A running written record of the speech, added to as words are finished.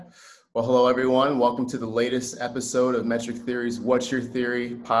Well, hello, everyone. Welcome to the latest episode of Metric Theory's What's Your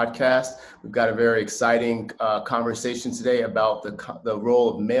Theory podcast. We've got a very exciting conversation today about the role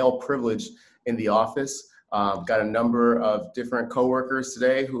of male privilege in the office. Got a number of different coworkers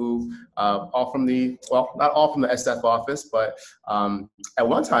today who all from not all from the SF office, but at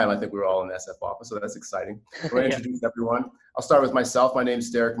one time, I think we were all in the SF office, so that's exciting. We're going to introduce everyone. I'll start with myself. My name is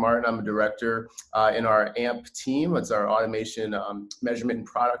Derek Martin. I'm a director in our AMP team. It's our automation measurement and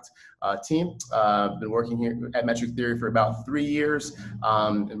product team. Been working here at Metric Theory for about 3 years.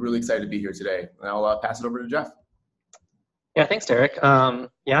 I'm really excited to be here today. And I'll pass it over to Jeff. Yeah, thanks, Derek.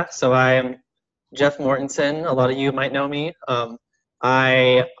 So I'm Jeff Mortensen. A lot of you might know me.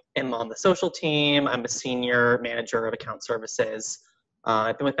 I am on the social team. I'm a senior manager of account services.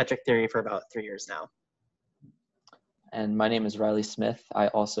 I've been with Metric Theory for about 3 years now. And my name is Riley Smith. I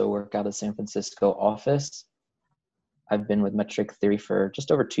also work out of the San Francisco office. I've been with Metric Theory for just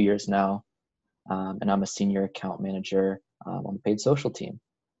over 2 years now, and I'm a senior account manager on the paid social team.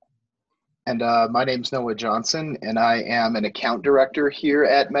 And my name's Noah Johnson, and I am an account director here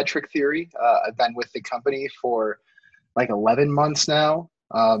at Metric Theory. I've been with the company for like 11 months now.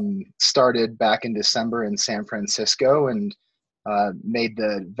 Started back in December in San Francisco and made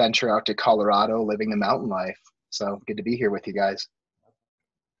the venture out to Colorado, living the mountain life. So good to be here with you guys.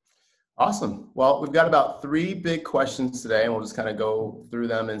 Awesome. Well, we've got about 3 big questions today, and we'll just kind of go through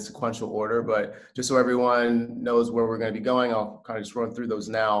them in sequential order. But just so everyone knows where we're going to be going, I'll kind of just run through those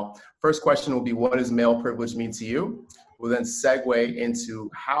now. First question will be, what does male privilege mean to you? We'll then segue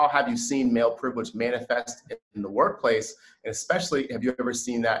into how have you seen male privilege manifest in the workplace, and especially have you ever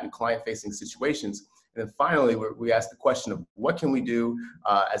seen that in client-facing situations? And then finally, we ask the question of what can we do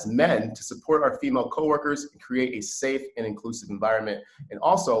as men to support our female coworkers and create a safe and inclusive environment? And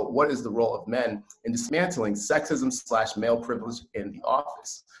also, what is the role of men in dismantling sexism/male privilege in the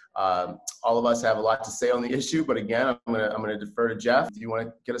office? All of us have a lot to say on the issue, but again, I'm gonna defer to Jeff. Do you want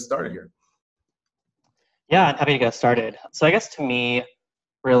to get us started here? Yeah, I'm happy to get started. So I guess to me,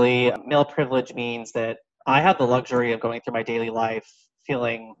 really, male privilege means that I have the luxury of going through my daily life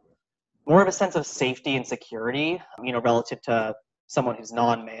feeling more of a sense of safety and security, relative to someone who's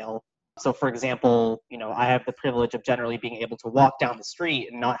non-male. So for example, I have the privilege of generally being able to walk down the street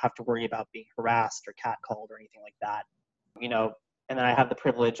and not have to worry about being harassed or catcalled or anything like that. And then I have the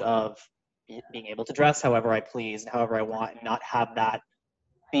privilege of being able to dress however I please and however I want and not have that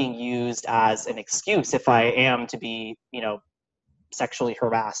being used as an excuse if I am to be, sexually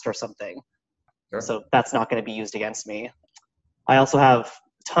harassed or something. Sure. So that's not going to be used against me. I also have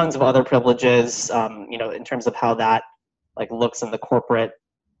tons of other privileges, in terms of how that looks in corporate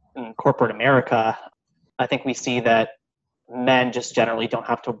America. I think we see that men just generally don't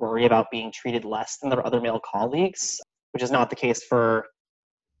have to worry about being treated less than their other male colleagues, which is not the case for,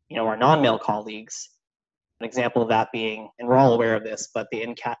 our non-male colleagues. An example of that being, and we're all aware of this, but the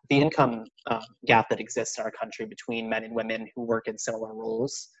income gap that exists in our country between men and women who work in similar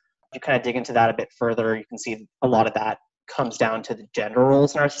roles. If you kind of dig into that a bit further, you can see a lot of that comes down to the gender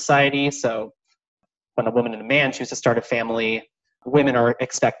roles in our society. So when a woman and a man choose to start a family, women are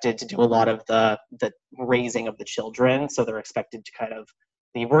expected to do a lot of the raising of the children. So they're expected to kind of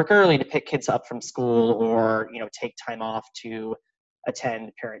leave work early to pick kids up from school or, take time off to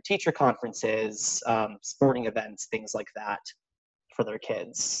attend parent-teacher conferences, sporting events, things like that for their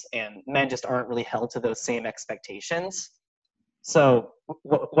kids. And men just aren't really held to those same expectations. So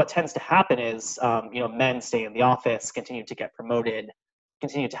what tends to happen is, men stay in the office, continue to get promoted,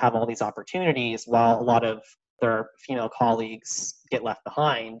 continue to have all these opportunities while a lot of their female colleagues get left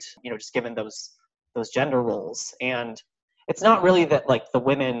behind, just given those gender roles. And it's not really that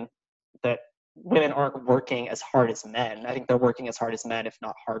women aren't working as hard as men. I think they're working as hard as men, if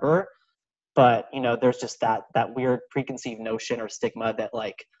not harder. But, there's just that weird preconceived notion or stigma that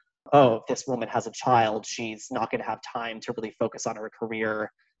oh, if this woman has a child, she's not going to have time to really focus on her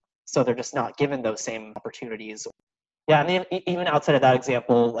career. So they're just not given those same opportunities. Yeah, and even outside of that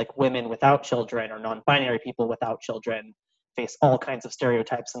example, women without children or non-binary people without children face all kinds of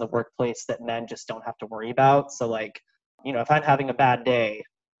stereotypes in the workplace that men just don't have to worry about. So if I'm having a bad day,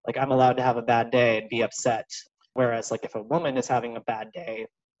 I'm allowed to have a bad day and be upset. Whereas if a woman is having a bad day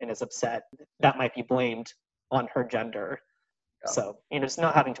and is upset, that might be blamed on her gender. Yeah. So, just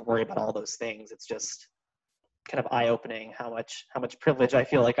not having to worry about all those things. It's just kind of eye-opening how much privilege I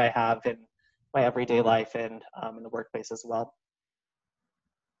feel like I have in my everyday life and in the workplace as well.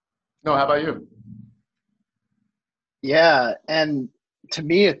 No, how about you? Yeah, and to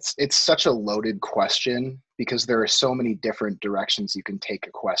me, it's such a loaded question because there are so many different directions you can take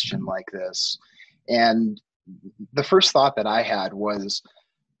a question like this. And the first thought that I had was,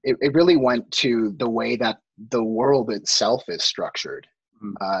 it really went to the way that the world itself is structured,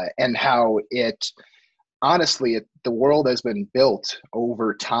 and how the world has been built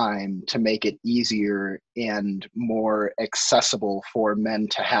over time to make it easier and more accessible for men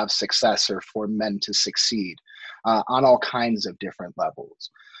to have success, or for men to succeed on all kinds of different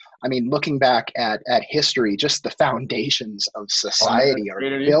levels. I mean, looking back at history, just the foundations of society are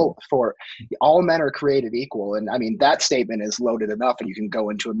built for all men are created equal. And I mean, that statement is loaded enough, and you can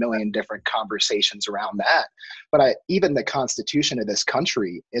go into a million different conversations around that. But even the Constitution of this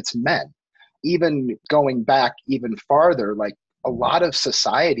country, it's men. Even going back even farther, like, a lot of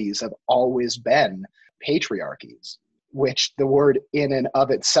societies have always been patriarchies, which the word in and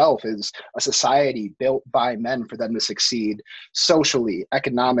of itself is a society built by men for them to succeed socially,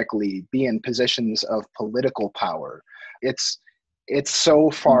 economically, be in positions of political power. It's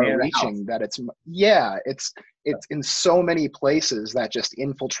so far reaching that it's in so many places that just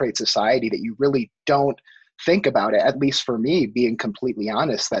infiltrate society that you really don't think about it. At least for me, being completely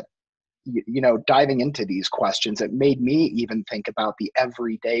honest, that diving into these questions, it made me even think about the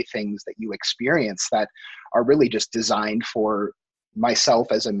everyday things that you experience that are really just designed for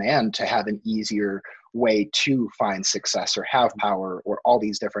myself as a man to have an easier way to find success or have power, or all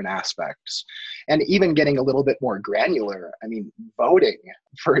these different aspects. And even getting a little bit more granular, I mean, voting,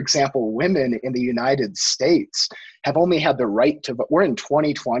 for example, women in the United States have only had the right to vote. We're in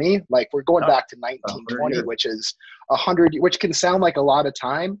 2020, like, we're going back to 1920, which is 100, which can sound like a lot of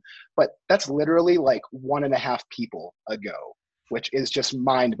time, but that's literally like 1.5 people ago, which is just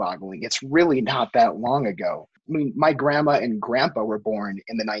mind-boggling. It's really not that long ago. I mean, my grandma and grandpa were born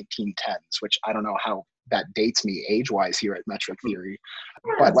in the 1910s, which I don't know how that dates me age-wise here at Metric Theory.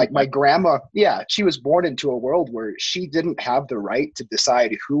 But like, my grandma, she was born into a world where she didn't have the right to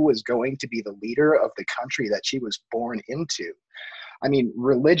decide who was going to be the leader of the country that she was born into. I mean,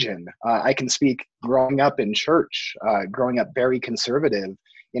 religion, I can speak growing up in church, growing up very conservative.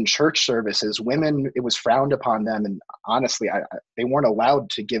 In church services, women, it was frowned upon them, and honestly, they weren't allowed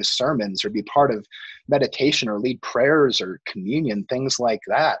to give sermons or be part of meditation or lead prayers or communion, things like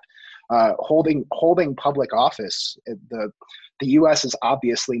that. Holding public office, the U.S. has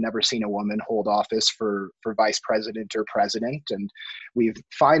obviously never seen a woman hold office for vice president or president, and we've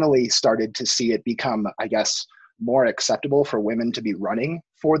finally started to see it become, I guess, more acceptable for women to be running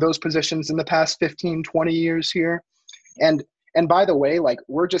for those positions in the past 15, 20 years here. And by the way, like,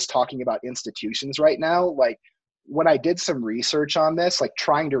 we're just talking about institutions right now. Like, when I did some research on this, like,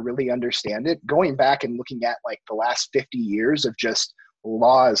 trying to really understand it, going back and looking at like the last 50 years of just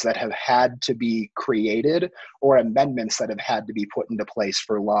laws that have had to be created, or amendments that have had to be put into place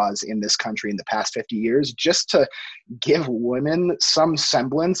for laws in this country in the past 50 years, just to give women some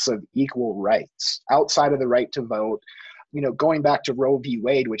semblance of equal rights outside of the right to vote. Going back to Roe v.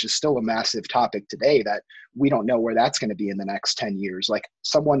 Wade, which is still a massive topic today, that we don't know where that's going to be in the next 10 years. Like,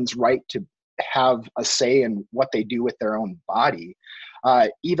 someone's right to have a say in what they do with their own body.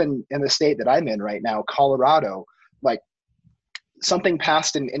 Even in the state that I'm in right now, Colorado, like, something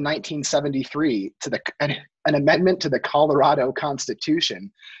passed in 1973 to an amendment to the Colorado Constitution,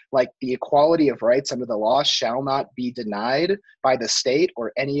 like, the equality of rights under the law shall not be denied by the state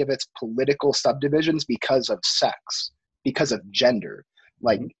or any of its political subdivisions because of sex, because of gender.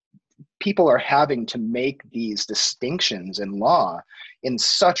 Like, people are having to make these distinctions in law in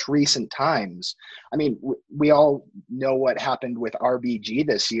such recent times. I mean, we all know what happened with RBG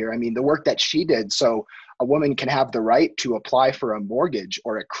this year. I mean, the work that she did so a woman can have the right to apply for a mortgage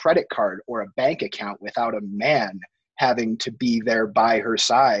or a credit card or a bank account without a man having to be there by her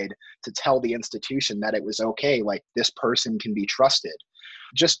side to tell the institution that it was okay, like, this person can be trusted.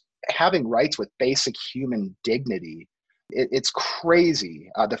 Just having rights with basic human dignity. It's crazy.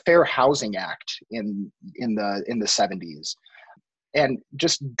 The Fair Housing Act in the 70s, and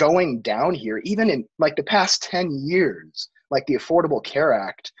just going down here, even in like the past 10 years, like the Affordable Care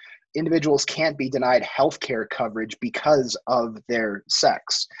Act, individuals can't be denied health care coverage because of their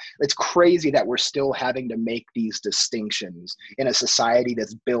sex. It's crazy that we're still having to make these distinctions in a society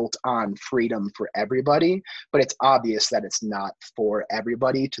that's built on freedom for everybody, but it's obvious that it's not for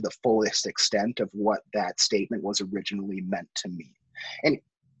everybody to the fullest extent of what that statement was originally meant to mean. And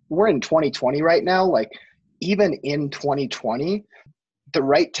we're in 2020 right now. Like, even in 2020, the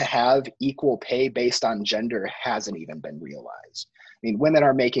right to have equal pay based on gender hasn't even been realized. I mean, women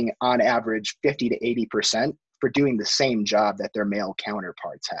are making on average 50 to 80% for doing the same job that their male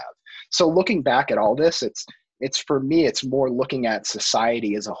counterparts have. So looking back at all this, it's for me, it's more looking at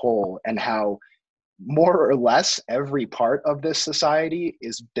society as a whole and how more or less every part of this society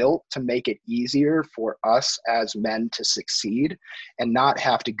is built to make it easier for us as men to succeed and not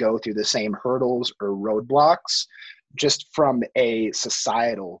have to go through the same hurdles or roadblocks just from a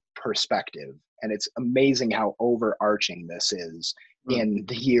societal perspective. And it's amazing how overarching this is in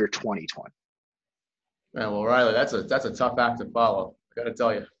the year 2020. Man, well, Riley, that's a tough act to follow. I got to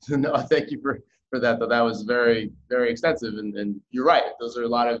tell you. No, thank you for that. Though that was very, very extensive, and you're right. Those are a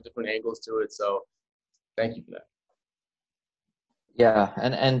lot of different angles to it. So thank you for that. Yeah,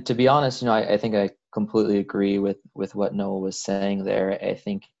 and to be honest, I think I completely agree with what Noah was saying there. I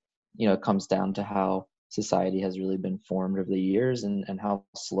think, it comes down to how society has really been formed over the years and how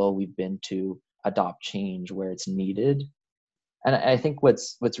slow we've been to adopt change where it's needed. And I think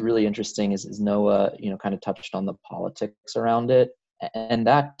what's really interesting is Noah, kind of touched on the politics around it. And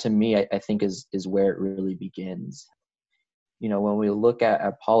that to me, I think is where it really begins. When we look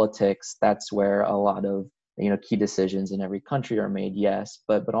at politics, that's where a lot of key decisions in every country are made, yes.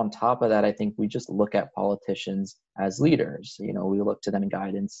 But on top of that, I think we just look at politicians as leaders. We look to them in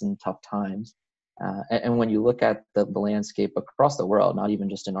guidance in tough times. And when you look at the landscape across the world, not even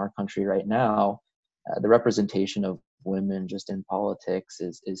just in our country right now, the representation of women just in politics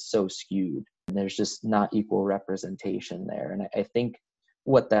is so skewed. And there's just not equal representation there. And I think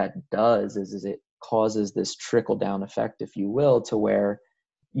what that does is it causes this trickle down effect, if you will, to where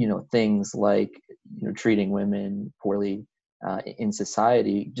things like treating women poorly in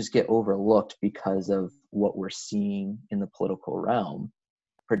society just get overlooked because of what we're seeing in the political realm.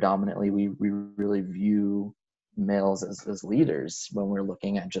 Predominantly, we really view males as leaders when we're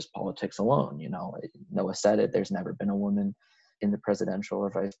looking at just politics alone. Noah said it, there's never been a woman in the presidential or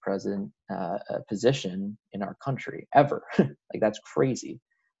vice president position in our country ever. Like, that's crazy.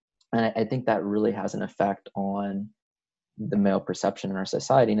 And I think that really has an effect on the male perception in our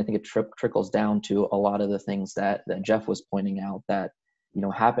society. And I think it trickles down to a lot of the things that Jeff was pointing out that,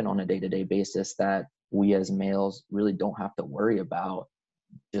 happen on a day-to-day basis that we as males really don't have to worry about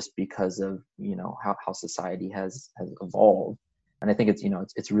just because of, how society has evolved. And I think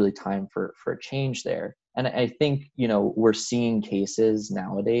it's really time for a change there. And I think, we're seeing cases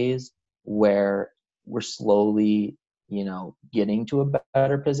nowadays where we're slowly getting to a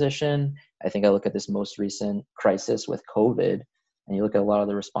better position. I think I look at this most recent crisis with COVID, and you look at a lot of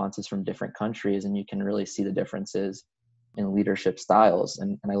the responses from different countries, and you can really see the differences in leadership styles.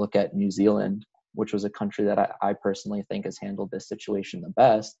 And I look at New Zealand, which was a country that I personally think has handled this situation the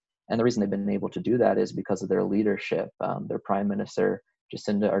best. And the reason they've been able to do that is because of their leadership. Their Prime Minister,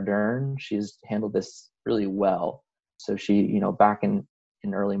 Jacinda Ardern, she's handled this really well. So she, back in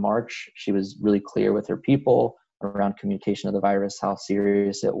early March, she was really clear with her people around communication of the virus, how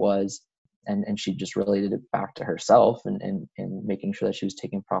serious it was. And she just related it back to herself and making sure that she was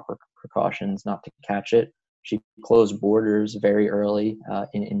taking proper precautions not to catch it. She closed borders very early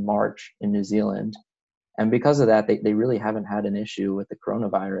in March in New Zealand. And because of that, they really haven't had an issue with the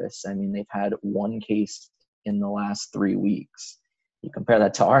coronavirus. I mean, they've had one case in the last 3 weeks. You compare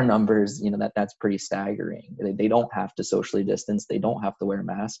that to our numbers, that's pretty staggering. They don't have to socially distance. They don't have to wear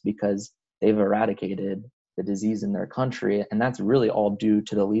masks because they've eradicated the disease in their country. And that's really all due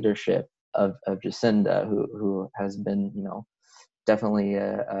to the leadership of Jacinda, who has been, definitely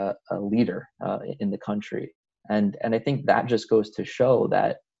a leader in the country. And I think that just goes to show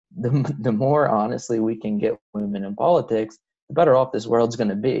that the more honestly we can get women in politics, the better off this world's going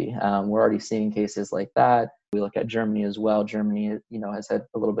to be. We're already seeing cases like that. We look at Germany as well. Germany, has had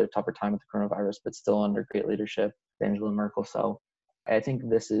a little bit of tougher time with the coronavirus, but still under great leadership, Angela Merkel. So I think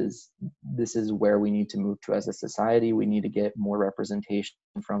this is where we need to move to as a society. We need to get more representation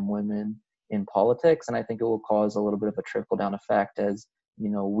from women in politics, and I think it will cause a little bit of a trickle down effect as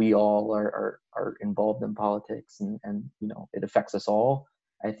we all are involved in politics, and it affects us all.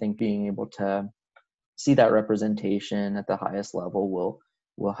 I think being able to see that representation at the highest level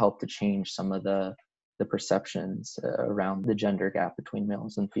will help to change some of the perceptions around the gender gap between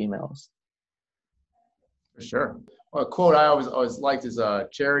males and females. For sure. Well, a quote I always liked is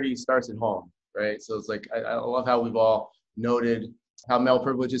charity starts at home, right? So it's like I love how we've all noted how male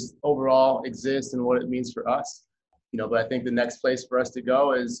privileges overall exist and what it means for us. But I think the next place for us to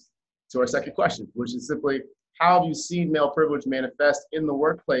go is to our second question, which is simply, how have you seen male privilege manifest in the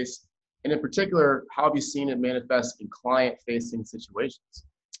workplace? And in particular, how have you seen it manifest in client-facing situations?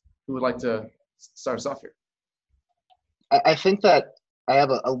 Who would like to start us off here? I think that I have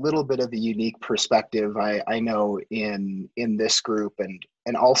a little bit of a unique perspective. I know in this group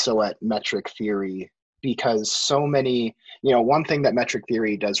and also at Metric Theory, because so many, one thing that Metric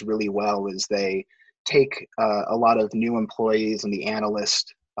Theory does really well is they take a lot of new employees and the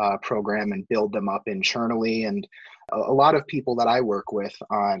analyst program and build them up internally. And a lot of people that I work with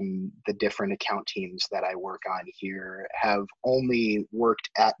on the different account teams that I work on here have only worked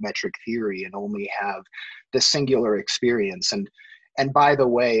at Metric Theory and only have the singular experience. And by the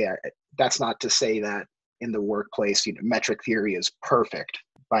way, that's not to say that in the workplace, Metric Theory is perfect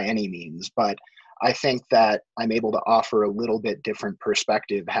by any means, but I think that I'm able to offer a little bit different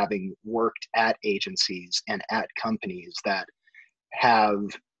perspective, having worked at agencies and at companies that have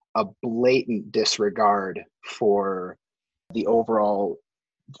a blatant disregard for the overall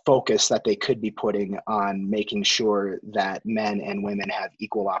focus that they could be putting on making sure that men and women have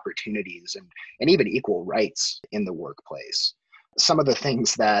equal opportunities and even equal rights in the workplace. Some of the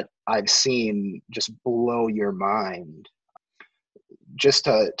things that I've seen just blow your mind. Just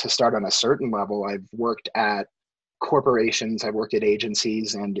to start on a certain level, I've worked at corporations, I've worked at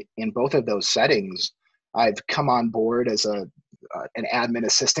agencies, and in both of those settings, I've come on board as an admin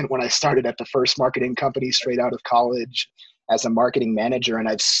assistant when I started at the first marketing company straight out of college as a marketing manager, and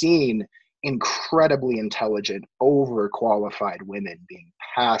I've seen incredibly intelligent, overqualified women being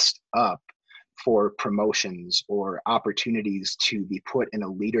passed up for promotions or opportunities to be put in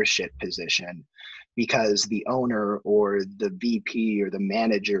a leadership position because the owner or the VP or the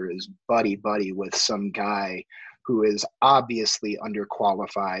manager is buddy-buddy with some guy who is obviously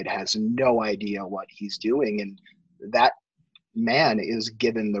underqualified, has no idea what he's doing, and that man is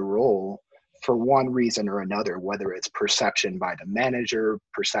given the role for one reason or another, whether it's perception by the manager,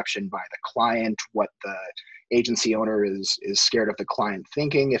 perception by the client, what the agency owner is scared of the client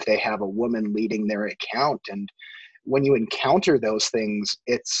thinking, if they have a woman leading their account. And when you encounter those things,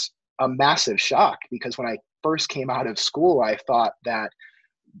 it's a massive shock, because when I first came out of school, I thought that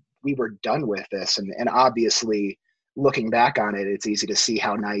we were done with this. And obviously, looking back on it, it's easy to see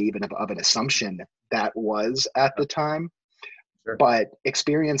how naive of an assumption that was at the time. Sure. But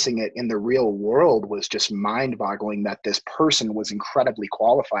experiencing it in the real world was just mind-boggling, that this person was incredibly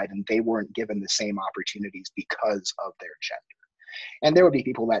qualified and they weren't given the same opportunities because of their gender. And there would be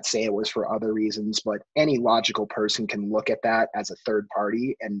people that say it was for other reasons, but any logical person can look at that as a third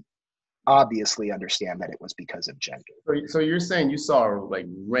party and obviously understand that it was because of gender. So you're saying you saw like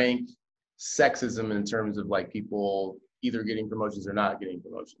rank sexism in terms of like people either getting promotions or not getting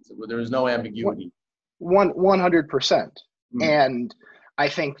promotions. There was no ambiguity. 100%. And I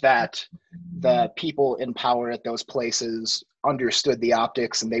think that the people in power at those places understood the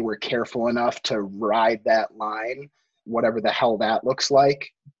optics and they were careful enough to ride that line, whatever the hell that looks like.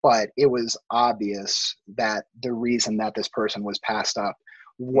 But it was obvious that the reason that this person was passed up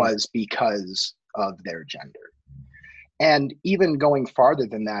was because of their gender. And even going farther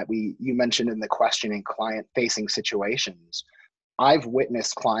than that, you mentioned in the question in client-facing situations, I've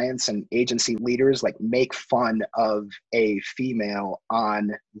witnessed clients and agency leaders like make fun of a female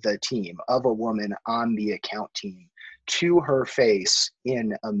on the team, of a woman on the account team, to her face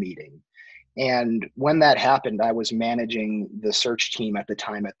in a meeting. And when that happened, I was managing the search team at the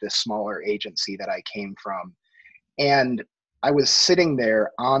time at this smaller agency that I came from. And I was sitting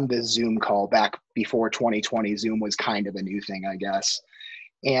there on this Zoom call back before 2020. Zoom was kind of a new thing, I guess.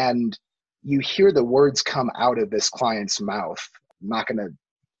 And you hear the words come out of this client's mouth. I'm not going to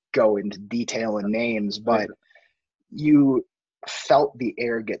go into detail and names, but you felt the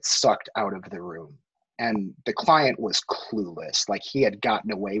air get sucked out of the room. And the client was clueless. Like, he had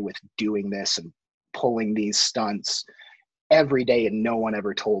gotten away with doing this and pulling these stunts every day, and no one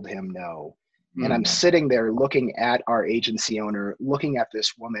ever told him no. And I'm sitting there looking at our agency owner, looking at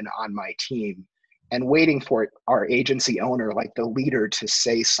this woman on my team, and waiting for our agency owner, like the leader, to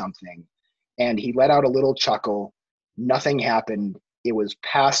say something. And he let out a little chuckle. Nothing happened. It was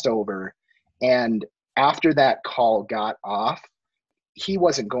passed over. And after that call got off, he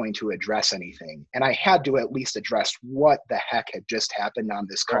wasn't going to address anything. And I had to at least address what the heck had just happened on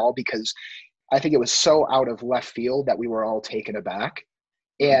this call, because I think it was so out of left field that we were all taken aback.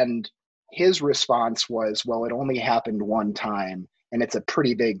 And his response was, well, it only happened one time, and it's a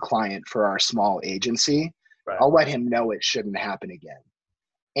pretty big client for our small agency. Right. I'll let him know it shouldn't happen again.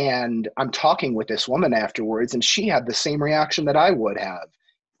 And I'm talking with this woman afterwards, and she had the same reaction that I would have.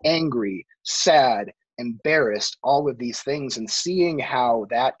 Angry, sad, embarrassed, all of these things. And seeing how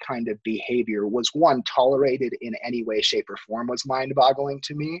that kind of behavior was, one, tolerated in any way, shape, or form was mind-boggling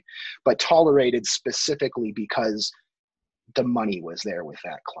to me, but tolerated specifically because the money was there with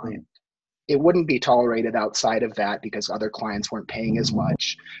that client. It wouldn't be tolerated outside of that because other clients weren't paying as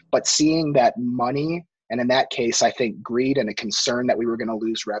much. But seeing that money, and in that case, I think greed and a concern that we were going to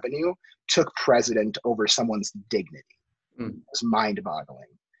lose revenue, took precedent over someone's dignity. It was mind-boggling.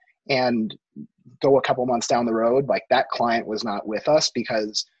 And go a couple months down the road, like that client was not with us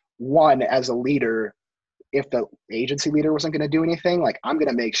because one, as a leader, if the agency leader wasn't going to do anything, like I'm going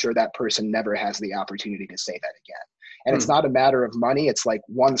to make sure that person never has the opportunity to say that again. And it's not a matter of money. It's like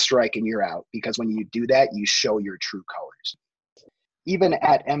one strike and you're out, because when you do that, you show your true colors. Even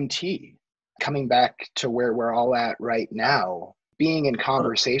at MT, coming back to where we're all at right now, being in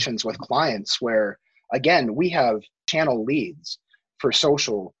conversations with clients where, again, we have channel leads for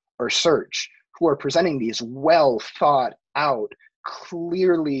social or search who are presenting these well thought out,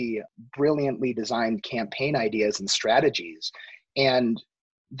 clearly, brilliantly designed campaign ideas and strategies. And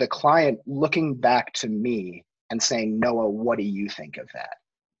the client looking back to me and saying, Noah, what do you think of that?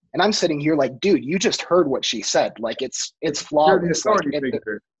 And I'm sitting here like, dude, you just heard what she said. Like it's flawless. Like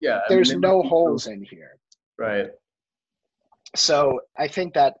yeah, there's no holes in here. Right. So I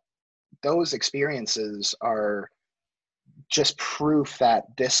think that those experiences are just proof that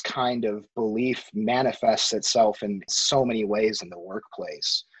this kind of belief manifests itself in so many ways in the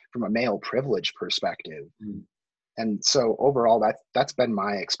workplace from a male privilege perspective. And so overall, that's been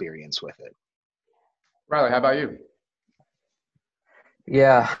my experience with it. Riley, how about you?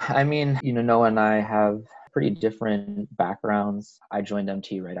 Yeah, I mean, Noah and I have pretty different backgrounds. I joined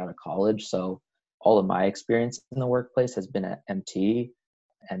MT right out of college, so all of my experience in the workplace has been at MT.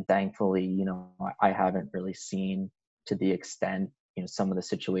 And thankfully, I haven't really seen to the extent, some of the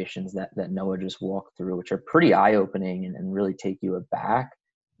situations that Noah just walked through, which are pretty eye-opening and really take you aback.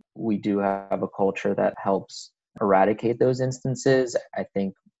 We do have a culture that helps eradicate those instances. I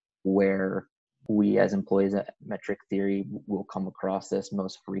think where we as employees at Metric Theory will come across this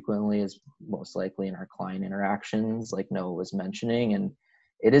most frequently is most likely in our client interactions, like Noah was mentioning. And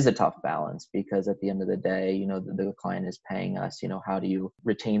it is a tough balance because at the end of the day, the client is paying us. How do you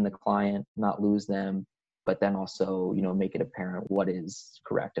retain the client, not lose them, but then also, make it apparent what is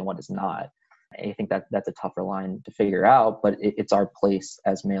correct and what is not. I think that's a tougher line to figure out, but it's our place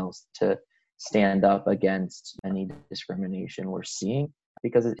as males to stand up against any discrimination we're seeing,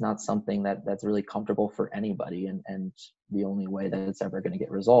 because it's not something that's really comfortable for anybody. And the only way that it's ever going to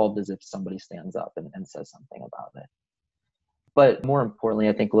get resolved is if somebody stands up and says something about it. But more importantly,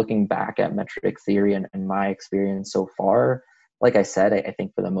 I think looking back at Metric Theory and my experience so far, like I said, I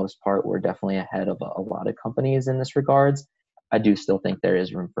think for the most part, we're definitely ahead of a lot of companies in this regards. I do still think there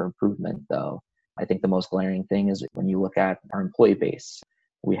is room for improvement, though. I think the most glaring thing is when you look at our employee base,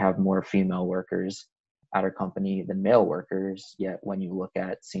 we have more female workers at our company than male workers. Yet when you look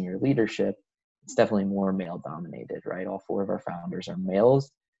at senior leadership, it's definitely more male dominated, right? All 4 of our founders are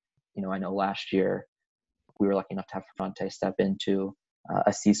males. I know last year we were lucky enough to have Fronte step into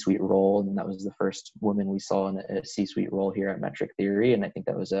a C-suite role, and that was the first woman we saw in a C-suite role here at Metric Theory. And I think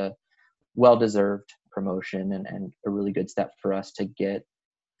that was a well-deserved promotion and a really good step for us to get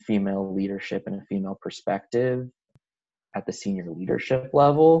female leadership and a female perspective at the senior leadership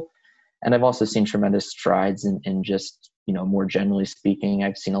level. And I've also seen tremendous strides in just, more generally speaking,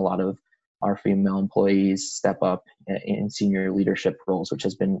 I've seen a lot of our female employees step up in senior leadership roles, which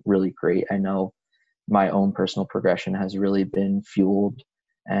has been really great. I know my own personal progression has really been fueled,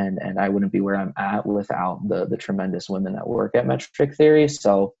 and I wouldn't be where I'm at without the tremendous women that work at Metric Theory.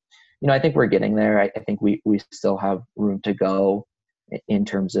 So, I think we're getting there. I think we still have room to go in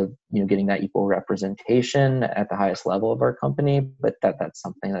terms of, getting that equal representation at the highest level of our company, but that's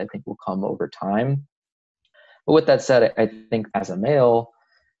something that I think will come over time. But with that said, I think as a male,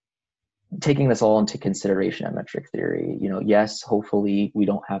 taking this all into consideration at Metric Theory, yes, hopefully we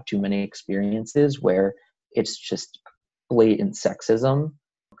don't have too many experiences where it's just blatant sexism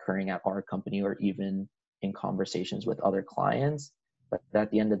occurring at our company or even in conversations with other clients. But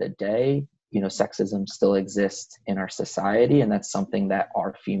at the end of the day, sexism still exists in our society, and that's something that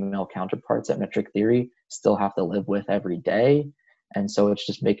our female counterparts at Metric Theory still have to live with every day. And so it's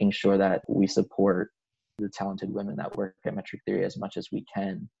just making sure that we support the talented women that work at Metric Theory as much as we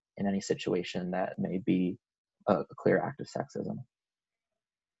can in any situation that may be a clear act of sexism.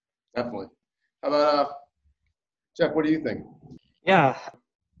 Definitely. How about Jeff? What do you think? Yeah, I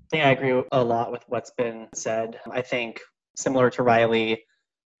think I agree a lot with what's been said. I think similar to Riley,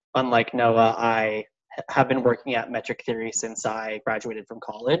 unlike Noah, I have been working at Metric Theory since I graduated from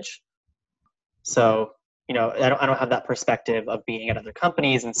college. So, I don't have that perspective of being at other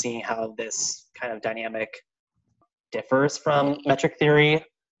companies and seeing how this kind of dynamic differs from Metric Theory.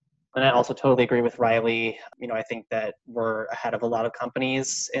 And I also totally agree with Riley. I think that we're ahead of a lot of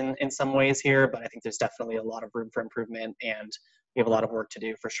companies in some ways here, but I think there's definitely a lot of room for improvement and we have a lot of work to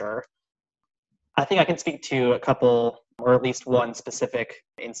do for sure. I think I can speak to a couple, or at least one specific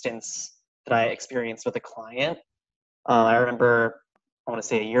instance that I experienced with a client. I remember, I want to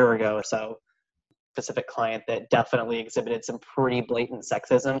say a year ago or so, specific client that definitely exhibited some pretty blatant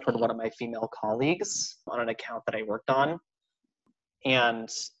sexism toward one of my female colleagues on an account that I worked on. And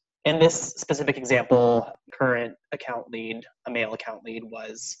in this specific example, current account lead, a male account lead,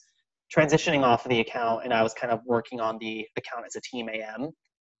 was transitioning off of the account, and I was kind of working on the account as a team AM.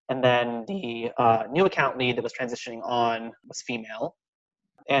 And then the new account lead that was transitioning on was female.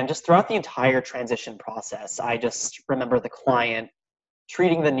 And just throughout the entire transition process, I just remember the client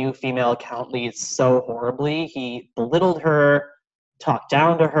treating the new female account lead so horribly. He belittled her, talked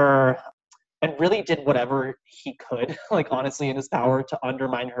down to her, and really did whatever he could, like honestly in his power, to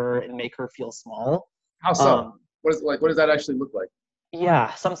undermine her and make her feel small. How so? What does that actually look like?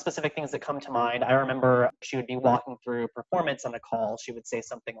 Yeah, some specific things that come to mind. I remember she would be walking through performance on a call. She would say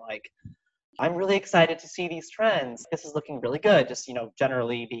something like, I'm really excited to see these trends. This is looking really good. Just,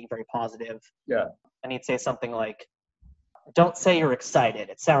 generally being very positive. Yeah. And he'd say something like, don't say you're excited.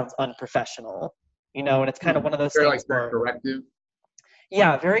 It sounds unprofessional. And it's kind of one of those things very corrective.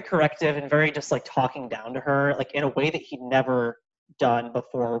 Yeah, very corrective and very just like talking down to her, like in a way that he'd never done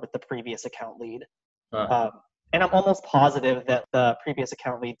before with the previous account lead. And I'm almost positive that the previous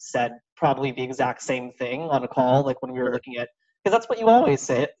account lead said probably the exact same thing on a call, like when we were looking at, because that's what you always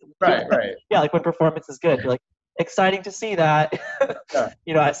say. Right. Yeah, like when performance is good, you're like, exciting to see that.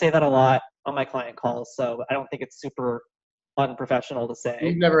 Yeah. I say that a lot on my client calls, so I don't think it's super unprofessional to say.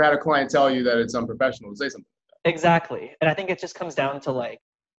 You've never had a client tell you that it's unprofessional to say something like that. Exactly. And I think it just comes down to like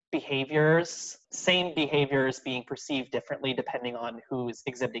behaviors, same behaviors being perceived differently depending on who's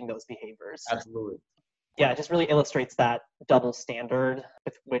exhibiting those behaviors. Absolutely. Yeah, it just really illustrates that double standard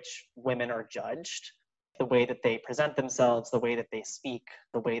with which women are judged. The way that they present themselves, the way that they speak,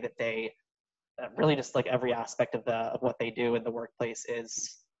 the way that they really just like every aspect of what they do in the workplace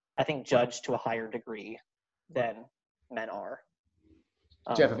is, I think, judged to a higher degree than men are.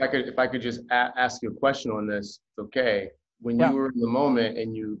 Jeff, if I could just ask you a question on this, okay. When you were in the moment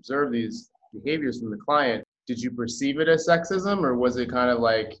and you observed these behaviors from the client, did you perceive it as sexism, or was it kind of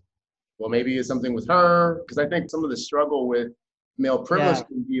like, well, maybe it's something with her? Because I think some of the struggle with male privilege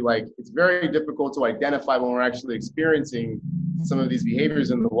can be like, it's very difficult to identify when we're actually experiencing some of these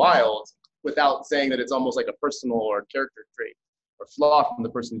behaviors in the wild without saying that it's almost like a personal or character trait or flaw from the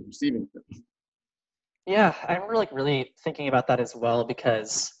person who's receiving them. Yeah, I remember like really thinking about that as well,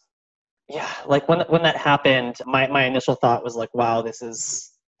 because like when that happened, my initial thought was like, wow, this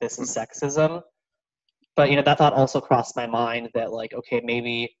is sexism. But that thought also crossed my mind that like, okay,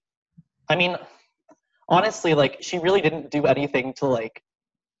 maybe, I mean, honestly, like she really didn't do anything to like,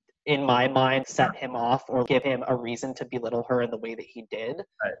 in my mind, set him off or give him a reason to belittle her in the way that he did.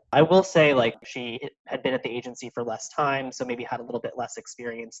 Right. I will say like she had been at the agency for less time, so maybe had a little bit less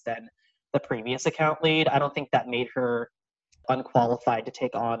experience than the previous account lead. I don't think that made her unqualified to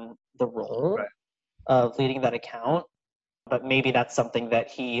take on the role of leading that account. But maybe that's something that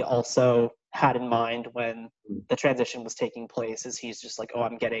he also had in mind when the transition was taking place, is he's just like, oh,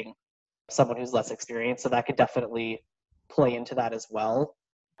 I'm getting someone who's less experienced. So that could definitely play into that as well.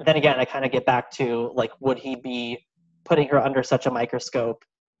 Then again, I kind of get back to like, would he be putting her under such a microscope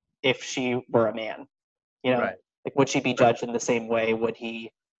if she were a man? Like would she be judged in the same way? Would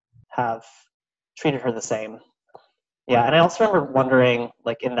he have treated her the same? Yeah, and I also remember wondering,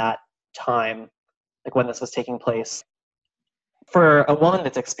 like in that time, like when this was taking place, for a woman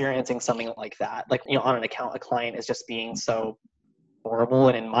that's experiencing something like that, like on an account, a client is just being so horrible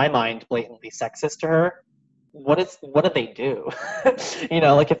and in my mind blatantly sexist to her. What do they do?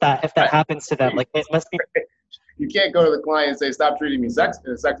 Like if that happens to them, like it must be. You can't go to the client and say, "Stop treating me in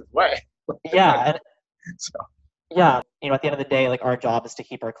a sexist way." Yeah. So. Yeah, at the end of the day, like our job is to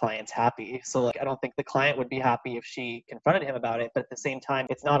keep our clients happy. So like I don't think the client would be happy if she confronted him about it, but at the same time,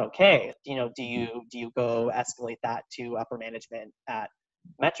 it's not okay. Do you go escalate that to upper management at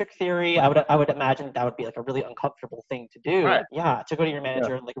Metric Theory? I would imagine that would be like a really uncomfortable thing to do. Right. Yeah, to go to your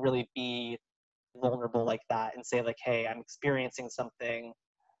manager and like really be vulnerable like that and say like, hey, I'm experiencing something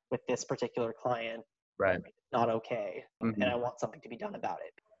with this particular client. Right. Not okay, and I want something to be done about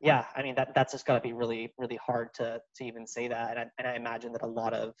it. Yeah, I mean that's just got to be really, really hard to even say that, and I imagine that a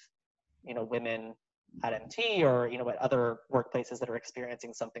lot of women at MT or at other workplaces that are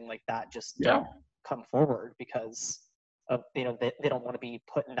experiencing something like that just don't come forward because of they don't want to be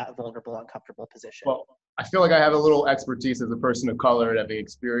put in that vulnerable, uncomfortable position. Well, I feel like I have a little expertise as a person of color having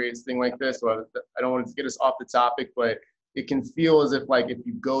experienced thing like this. So I don't want to get us off the topic, but it can feel as if like if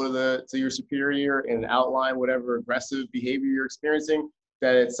you go to your superior and outline whatever aggressive behavior you're experiencing,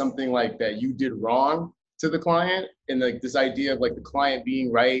 that it's something like that you did wrong to the client, and like this idea of like the client being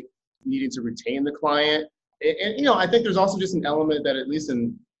right, needing to retain the client. And I think there's also just an element that, at least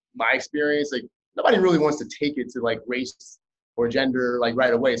in my experience, like nobody really wants to take it to like race or gender like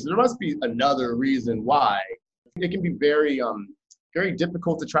right away. So there must be another reason why. It can be very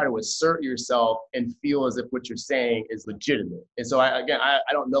difficult to try to assert yourself and feel as if what you're saying is legitimate. And so I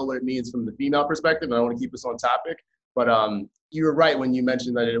don't know what it means from the female perspective, and I want to keep us on topic, but you were right when you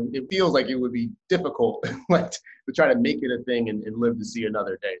mentioned that it feels like it would be difficult like to try to make it a thing and live to see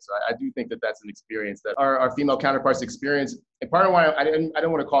another day. So I do think that that's an experience that our female counterparts experience. And part of why I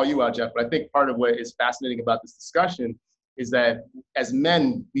don't want to call you out, Jeff, but I think part of what is fascinating about this discussion is that as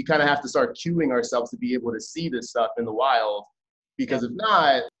men, we kind of have to start cueing ourselves to be able to see this stuff in the wild, because if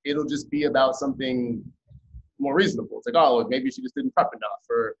not, it'll just be about something more reasonable. It's like, oh, maybe she just didn't prep enough,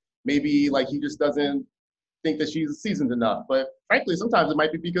 or maybe like he just doesn't think that she's seasoned enough. But frankly, sometimes it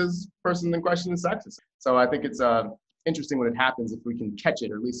might be because the person in question is sexist. So I think it's interesting when it happens if we can catch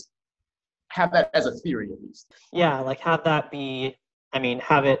it, or at least have that as a theory at least. Yeah, like have that be,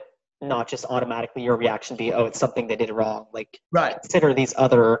 have it not just automatically your reaction be, oh, it's something they did wrong. Like consider these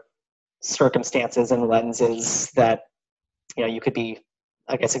other circumstances and lenses that, you could be,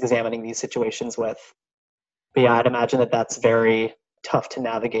 I guess, examining these situations with. But yeah, I'd imagine that that's very tough to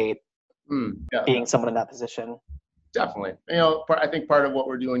navigate being someone in that position. Definitely. I think part of what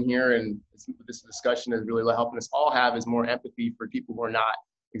we're doing here and this discussion is really helping us all have is more empathy for people who are not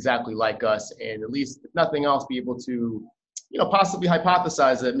exactly like us, and at least, if nothing else, be able to, possibly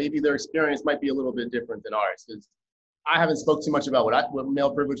hypothesize that maybe their experience might be a little bit different than ours. Because I haven't spoke too much about what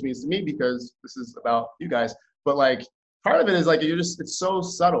male privilege means to me, because this is about you guys. But like, part of it is like, it's so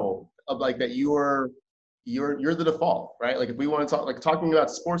subtle of like that you're the default, right? Like if we want to talk, like talking about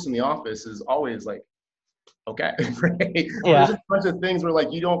sports in the office is always like, okay, right? Yeah. There's a bunch of things where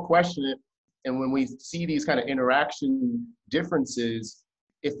like you don't question it. And when we see these kind of interaction differences,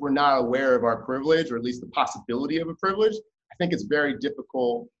 if we're not aware of our privilege, or at least the possibility of a privilege, I think it's very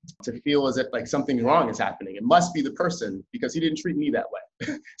difficult to feel as if like something wrong is happening. It must be the person because he didn't treat me that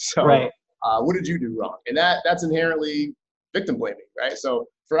way. So right. What did you do wrong? And that's inherently victim blaming, right? So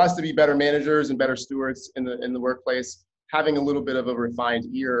for us to be better managers and better stewards in the workplace, having a little bit of a refined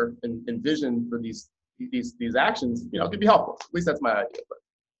ear and vision for these actions, could be helpful. At least that's my idea. But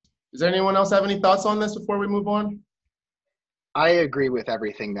does anyone else have any thoughts on this before we move on? I agree with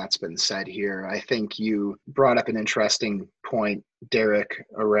everything that's been said here. I think you brought up an interesting point, Derek,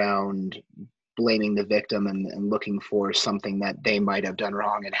 around blaming the victim and looking for something that they might have done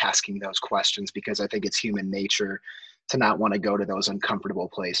wrong and asking those questions, because I think it's human nature to not want to go to those uncomfortable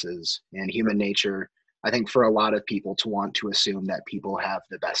places, and human nature, I think, for a lot of people to want to assume that people have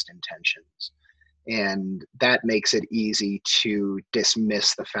the best intentions. And that makes it easy to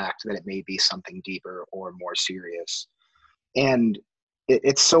dismiss the fact that it may be something deeper or more serious. And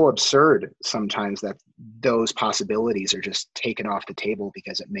it's so absurd sometimes that those possibilities are just taken off the table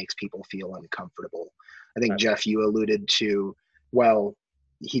because it makes people feel uncomfortable. I think, Jeff, you alluded to, well,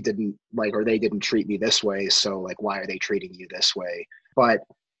 he didn't like, or they didn't treat me this way, so like, why are they treating you this way? But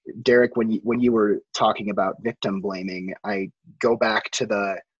Derek, when you were talking about victim blaming, I go back to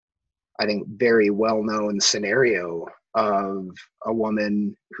the, I think, very well-known scenario of a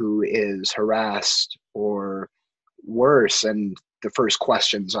woman who is harassed or worse, and the first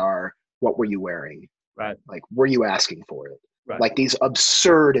questions are, what were you wearing? Right. Like, were you asking for it? Right. Like these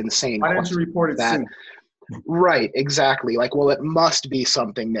absurd, insane Why questions. didn't you report it soon? Right, exactly. Like, well, it must be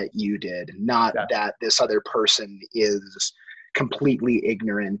something that you did, not that this other person is completely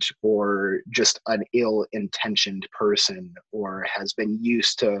ignorant or just an ill-intentioned person, or has been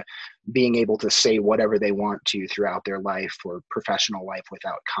used to being able to say whatever they want to throughout their life or professional life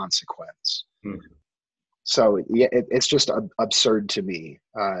without consequence. So yeah, it's just absurd to me.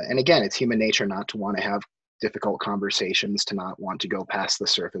 And again, it's human nature not to want to have difficult conversations, to not want to go past the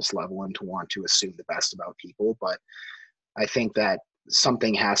surface level, and to want to assume the best about people. But I think that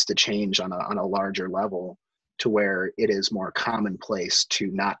something has to change on a larger level, to where it is more commonplace to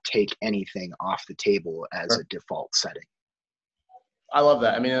not take anything off the table as a default setting. I love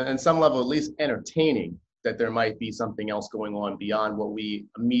that. I mean, on some level, at least entertaining that there might be something else going on beyond what we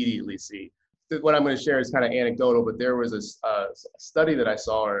immediately see. What I'm going to share is kind of anecdotal, but there was a study that I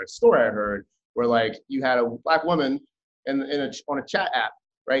saw, or a story I heard, where like you had a Black woman on a chat app,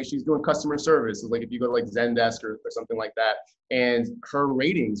 right? She's doing customer service. Like if you go to like Zendesk or something like that, and her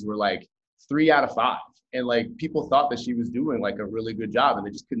ratings were like 3 out of 5. And like people thought that she was doing like a really good job, and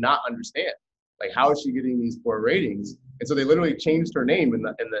they just could not understand, like, how is she getting these poor ratings? And so they literally changed her name in the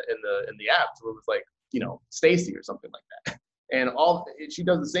app, so it was like, Stacy or something like that. And she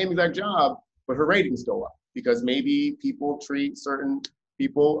does the same exact job, but her ratings go up because maybe people treat certain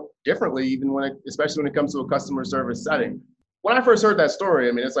people differently, especially when it comes to a customer service setting. when I first heard that story,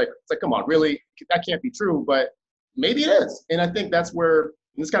 I mean, it's like, come on, really? That can't be true, but maybe it is. And I think that's where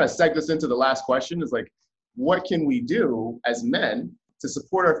this kind of segues us into the last question is like, what can we do as men to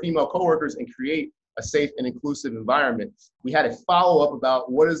support our female coworkers and create a safe and inclusive environment? We had a follow-up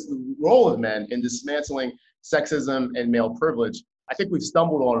about what is the role of men in dismantling sexism and male privilege. I think we've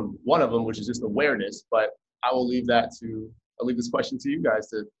stumbled on one of them, which is just awareness, but I'll leave this question to you guys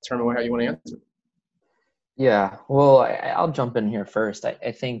to determine how you want to answer. Yeah, well, I'll jump in here first.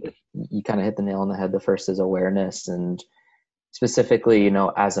 I think you kind of hit the nail on the head. The first is awareness, and specifically,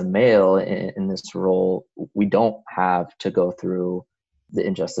 as a male in this role, we don't have to go through the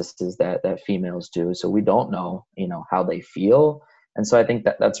injustices that females do. So we don't know, how they feel. And so I think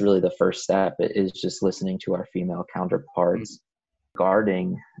that's really the first step is just listening to our female counterparts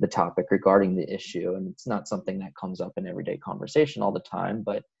regarding the topic, regarding the issue. And it's not something that comes up in everyday conversation all the time,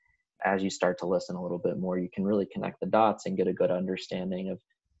 but as you start to listen a little bit more, you can really connect the dots and get a good understanding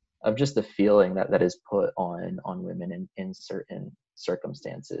of just the feeling that is put on women in certain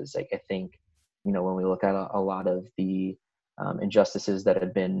circumstances. Like I think, when we look at a lot of the injustices that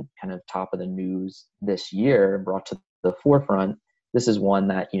have been kind of top of the news this year, brought to the forefront, this is one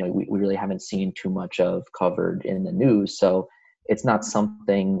that, we really haven't seen too much of covered in the news. So it's not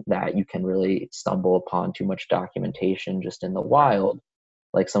something that you can really stumble upon too much documentation just in the wild,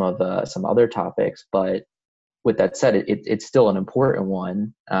 like some other topics. But with that said, it's still an important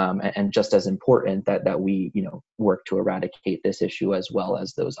one, and just as important that we work to eradicate this issue as well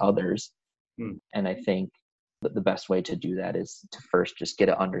as those others. And I think that the best way to do that is to first just get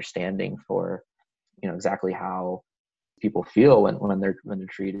an understanding for exactly how people feel when they're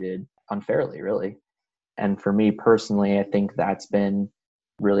treated unfairly, really. And for me personally, I think that's been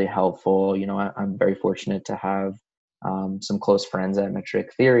really helpful. I'm very fortunate to have some close friends at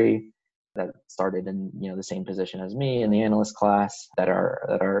Metric Theory that started in the same position as me in the analyst class that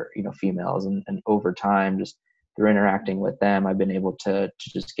are females, and over time, just through interacting with them, I've been able to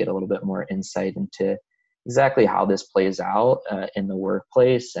just get a little bit more insight into exactly how this plays out in the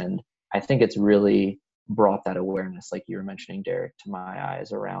workplace. And I think it's really brought that awareness, like you were mentioning, Derek, to my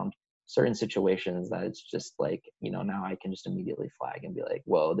eyes around certain situations that it's just like, now I can just immediately flag and be like,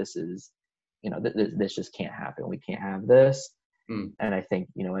 whoa, this is, this just can't happen. We can't have this. And I think,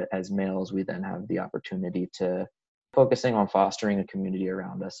 as males, we then have the opportunity to focusing on fostering a community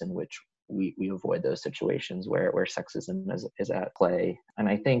around us in which we avoid those situations where sexism is at play. And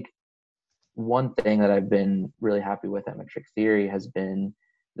I think one thing that I've been really happy with at Metric Theory has been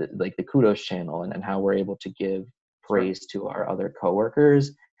the kudos channel and how we're able to give praise to our other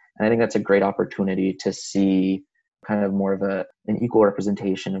coworkers. And I think that's a great opportunity to see kind of more of an equal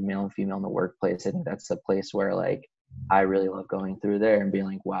representation of male and female in the workplace. I think that's a place where I really love going through there and being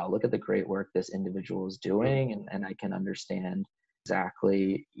like, wow, look at the great work this individual is doing. And I can understand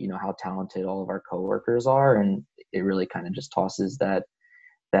exactly, how talented all of our coworkers are. And it really kind of just tosses that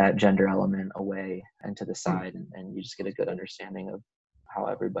gender element away and to the side. And you just get a good understanding of how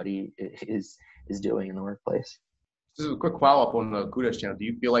everybody is doing in the workplace. Just a quick follow-up on the kudos channel. Do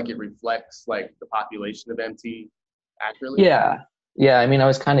you feel like it reflects the population of MT accurately? Yeah. I mean, I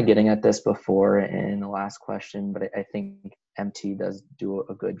was kind of getting at this before in the last question, but I think MT does do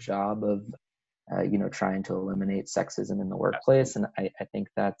a good job of, trying to eliminate sexism in the workplace. And I think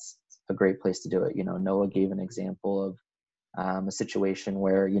that's a great place to do it. Noah gave an example of a situation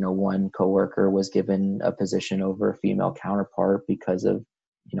where, one coworker was given a position over a female counterpart because of,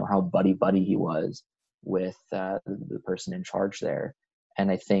 how buddy he was with the person in charge there.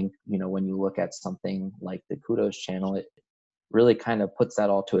 And I think, when you look at something like the kudos channel, it really kind of puts that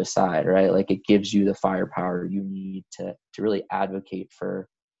all to a side, right? Like it gives you the firepower you need to really advocate for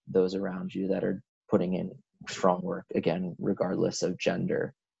those around you that are putting in strong work, again, regardless of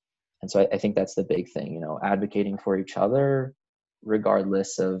gender. And so I think that's the big thing, advocating for each other,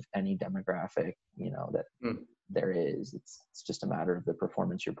 regardless of any demographic, that there is. It's just a matter of the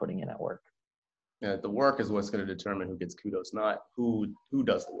performance you're putting in at work. Yeah, the work is what's going to determine who gets kudos, not who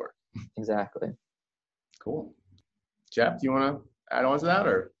does the work. Exactly. Cool. Jeff, do you want to add on to that,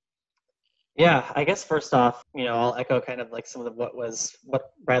 or? Yeah, I guess first off, I'll echo kind of some of what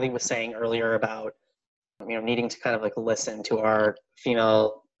Riley was saying earlier about, needing to kind of listen to our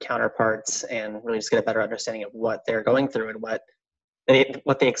female counterparts and really just get a better understanding of what they're going through and what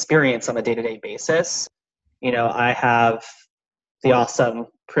they experience on a day-to-day basis. I have the awesome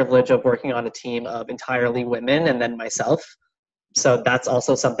privilege of working on a team of entirely women and then myself. So that's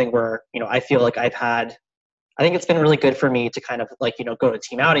also something where, I feel like I think it's been really good for me to kind of go to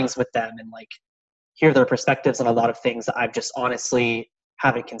team outings with them and hear their perspectives on a lot of things that I've just honestly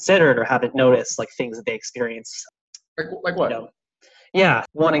haven't considered or haven't noticed, things that they experience Like You what? know, yeah,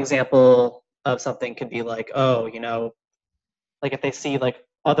 one example of something could be like, oh, like if they see like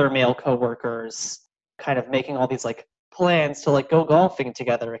other male coworkers kind of making all these like plans to like go golfing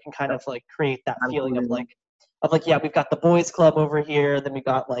together, it can kind of like create that feeling of Absolutely. like yeah, we've got the boys club over here, then we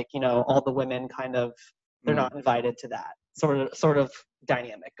got like, all the women kind of they're Mm. not invited to that sort of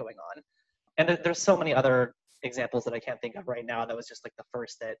dynamic going on. And there's so many other examples that I can't think of right now. That was just like the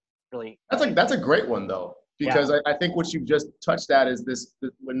first that really That's a great one though, yeah. because I think what you've just touched at is this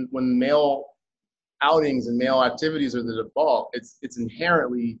when male outings and male activities are the default, it's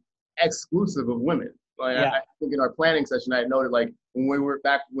inherently exclusive of women. Like Yeah. I think in our planning session, I had noted like when we were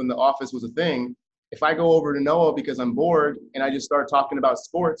back when the office was a thing, if I go over to Noah because I'm bored and I just start talking about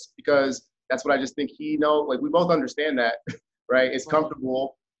sports because that's what I just think he know, like we both understand that, right? It's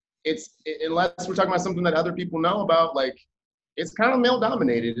comfortable. Unless we're talking about something that other people know about, like it's kind of male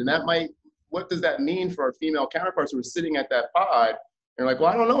dominated, and that might what does that mean for our female counterparts who are sitting at that pod and like, well,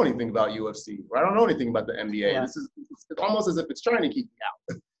 I don't know anything about UFC, or I don't know anything about the NBA. Yeah. It's almost as if it's trying to keep me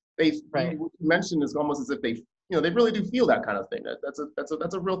out. Right. You mentioned is almost as if they really do feel that kind of thing. That's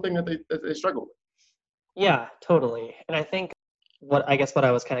a real thing that they struggle with. Yeah, totally. And I think what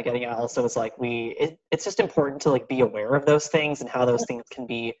I was kind of getting at also is like it's just important to like be aware of those things and how those things can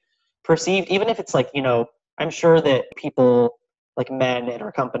be perceived, even if it's like, I'm sure that people like men in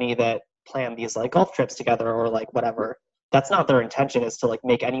our company that plan these like golf trips together or like whatever, that's not their intention is to like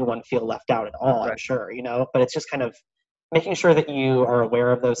make anyone feel left out at all, I'm Right. sure, but it's just kind of making sure that you are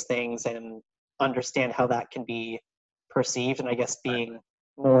aware of those things and understand how that can be perceived, and I guess being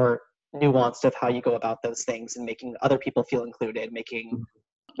more nuanced of how you go about those things and making other people feel included, making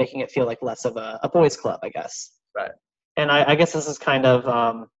it feel like less of a boys club, I guess. Right. And I guess this is kind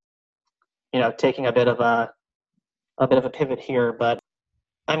of taking a bit of a pivot here, but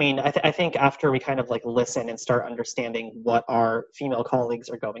I mean, I think after we kind of like listen and start understanding what our female colleagues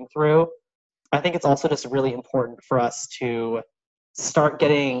are going through, I think it's also just really important for us to start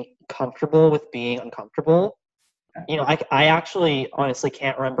getting comfortable with being uncomfortable. I actually honestly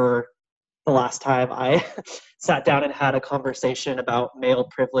can't remember the last time I sat down and had a conversation about male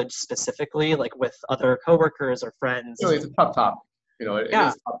privilege specifically, like with other coworkers or friends. Really, it's a tough topic. It Yeah.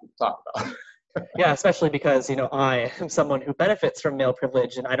 is tough to talk about. Yeah, especially because, I am someone who benefits from male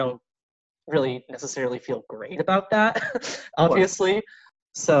privilege and I don't really necessarily feel great about that, obviously.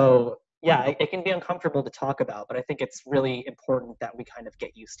 So, yeah, it can be uncomfortable to talk about, but I think it's really important that we kind of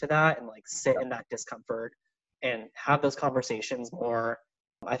get used to that and like sit in that discomfort and have those conversations more.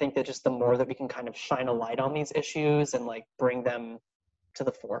 I think that just the more that we can kind of shine a light on these issues and like bring them to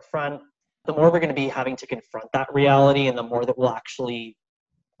the forefront, the more we're going to be having to confront that reality and the more that we'll actually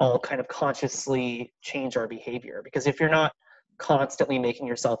all kind of consciously change our behavior. Because if you're not constantly making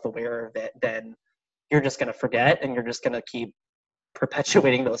yourself aware of it, then you're just going to forget and you're just going to keep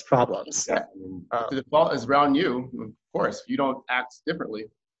perpetuating those problems. Yeah, the default is around you. Of course, if you don't act differently,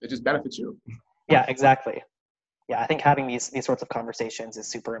 it just benefits you. Yeah, exactly. Yeah, I think having these sorts of conversations is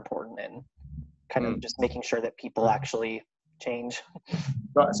super important and kind of just making sure that people actually change.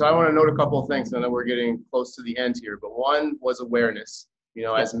 So I want to note a couple of things. I know we're getting close to the end here, but one was awareness.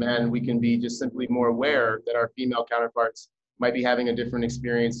 As men, we can be just simply more aware that our female counterparts might be having a different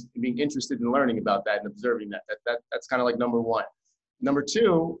experience and being interested in learning about that and observing that. That's kind of like number one. Number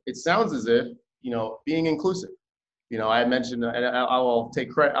two, it sounds as if, being inclusive. I mentioned, and I'll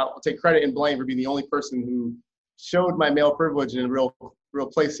take credit and blame for being the only person who showed my male privilege in a real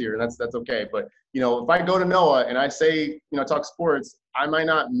place here, and that's okay. But if I go to Noah and I say, talk sports, I might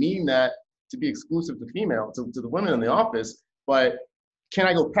not mean that to be exclusive to the women in the office, but can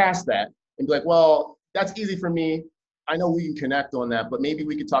I go past that and be like, well, that's easy for me. I know we can connect on that, but maybe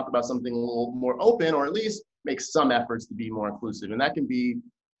we could talk about something a little more open, or at least make some efforts to be more inclusive. And that can be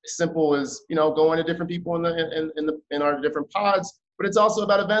as simple as going to different people in our different pods. But it's also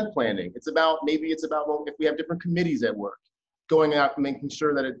about event planning. It's about well, if we have different committees at work, going out and making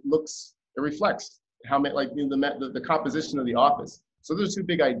sure that it reflects how the composition of the office. So those are two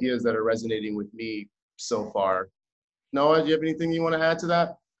big ideas that are resonating with me so far. Noah, do you have anything you want to add to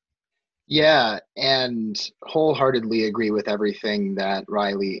that? Yeah, and wholeheartedly agree with everything that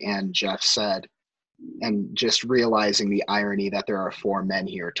Riley and Jeff said. And just realizing the irony that there are four men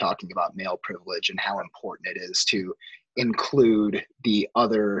here talking about male privilege and how important it is to include the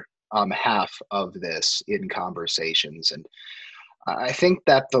other half of this in conversations. And I think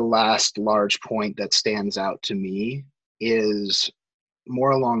that the last large point that stands out to me is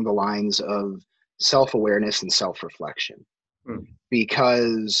more along the lines of self-awareness and self-reflection,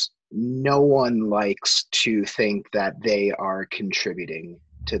 because no one likes to think that they are contributing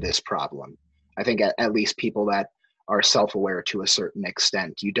to this problem. I think at least people that are self-aware to a certain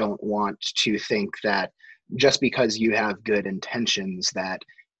extent. You don't want to think that just because you have good intentions that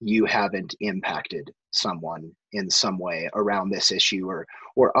you haven't impacted someone in some way around this issue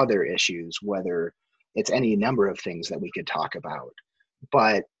or other issues, whether it's any number of things that we could talk about.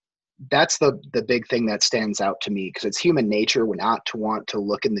 But that's the big thing that stands out to me, because it's human nature not to want to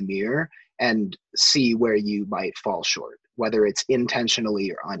look in the mirror and see where you might fall short, whether it's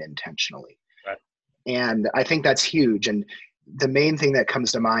intentionally or unintentionally. Right. And I think that's huge. And the main thing that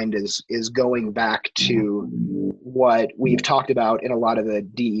comes to mind is going back to what we've talked about in a lot of the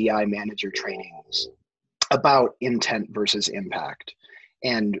DEI manager trainings about intent versus impact,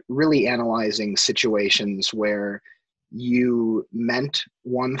 and really analyzing situations where you meant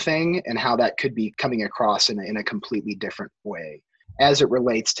one thing and how that could be coming across in a completely different way. As it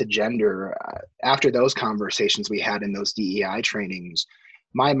relates to gender, after those conversations we had in those DEI trainings,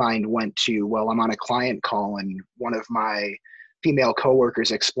 my mind went to, well, I'm on a client call and one of my female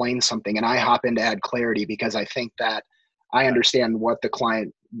coworkers explains something and I hop in to add clarity because I think that I understand what the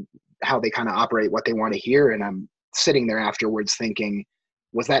client, how they kind of operate, what they want to hear. And I'm sitting there afterwards thinking,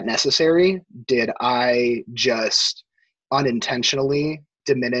 was that necessary? Did I just unintentionally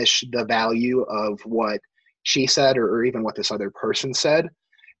diminish the value of what she said or even what this other person said?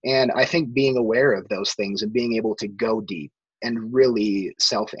 And I think being aware of those things and being able to go deep and really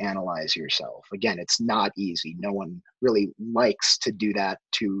self-analyze yourself. Again, it's not easy. No one really likes to do that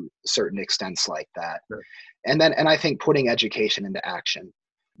to certain extents like that. Sure. And I think putting education into action,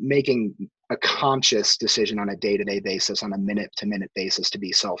 making a conscious decision on a day-to-day basis, on a minute-to-minute basis to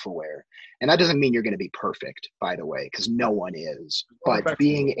be self-aware. And that doesn't mean you're going to be perfect, by the way, because no one is. But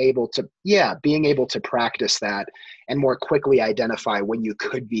being able to practice that and more quickly identify when you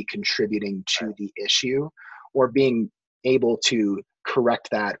could be contributing to the issue, or being able to correct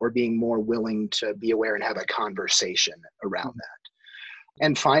that, or being more willing to be aware and have a conversation around that.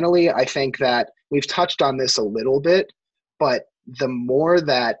 And finally, I think that we've touched on this a little bit, but the more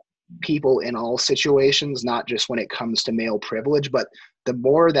that people in all situations, not just when it comes to male privilege, but the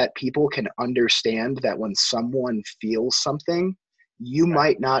more that people can understand that when someone feels something, you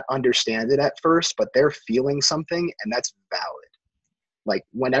might not understand it at first, but they're feeling something and that's valid. Like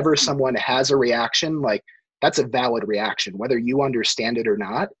whenever someone has a reaction, like that's a valid reaction, whether you understand it or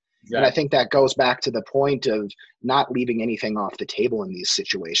not. Exactly. And I think that goes back to the point of not leaving anything off the table in these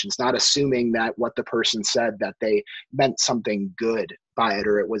situations, not assuming that what the person said, that they meant something good by it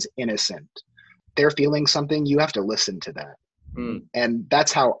or it was innocent. They're feeling something, you have to listen to that. And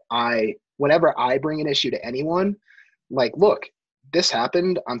that's how whenever I bring an issue to anyone, like, look, this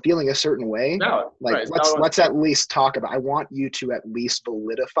happened, I'm feeling a certain way. No, like, right. let's at least talk about, I want you to at least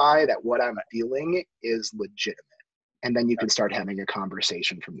validify that what I'm feeling is legitimate. And then you can start having a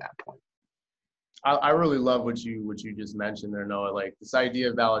conversation from that point. I really love what you just mentioned there, Noah. Like this idea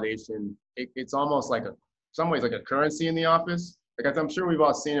of validation, it's almost like some ways like a currency in the office. Like I'm sure we've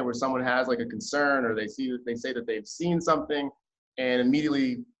all seen it where someone has like a concern, or they say that they've seen something, and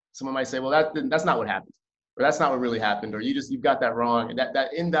immediately someone might say, well, that's not what happened, or that's not what really happened, or you've got that wrong. And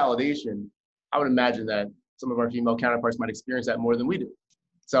that invalidation, I would imagine that some of our female counterparts might experience that more than we do.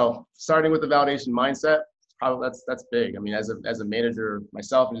 So starting with the validation mindset, that's big. I mean, as a manager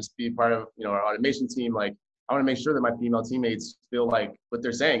myself, and just be part of our automation team, like I want to make sure that my female teammates feel like what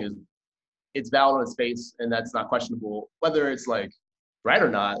they're saying is it's valid on its face and that's not questionable. Whether it's like right or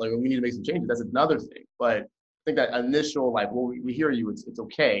not, like we need to make some changes, that's another thing. But I think that initial like, well, we hear you, it's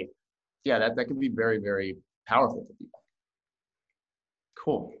okay. Yeah, that can be very, very powerful for people.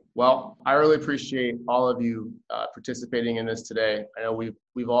 Cool. Well, I really appreciate all of you participating in this today. I know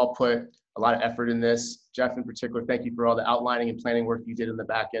we've all put a lot of effort in this. Jeff in particular, thank you for all the outlining and planning work you did in the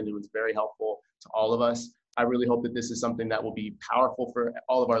back end. It was very helpful to all of us. I really hope that this is something that will be powerful for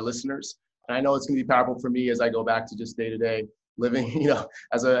all of our listeners. And I know it's going to be powerful for me as I go back to just day-to-day living,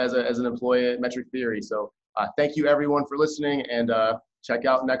 as an employee at Metric Theory. So thank you everyone for listening, and check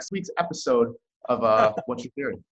out next week's episode of What's Your Theory?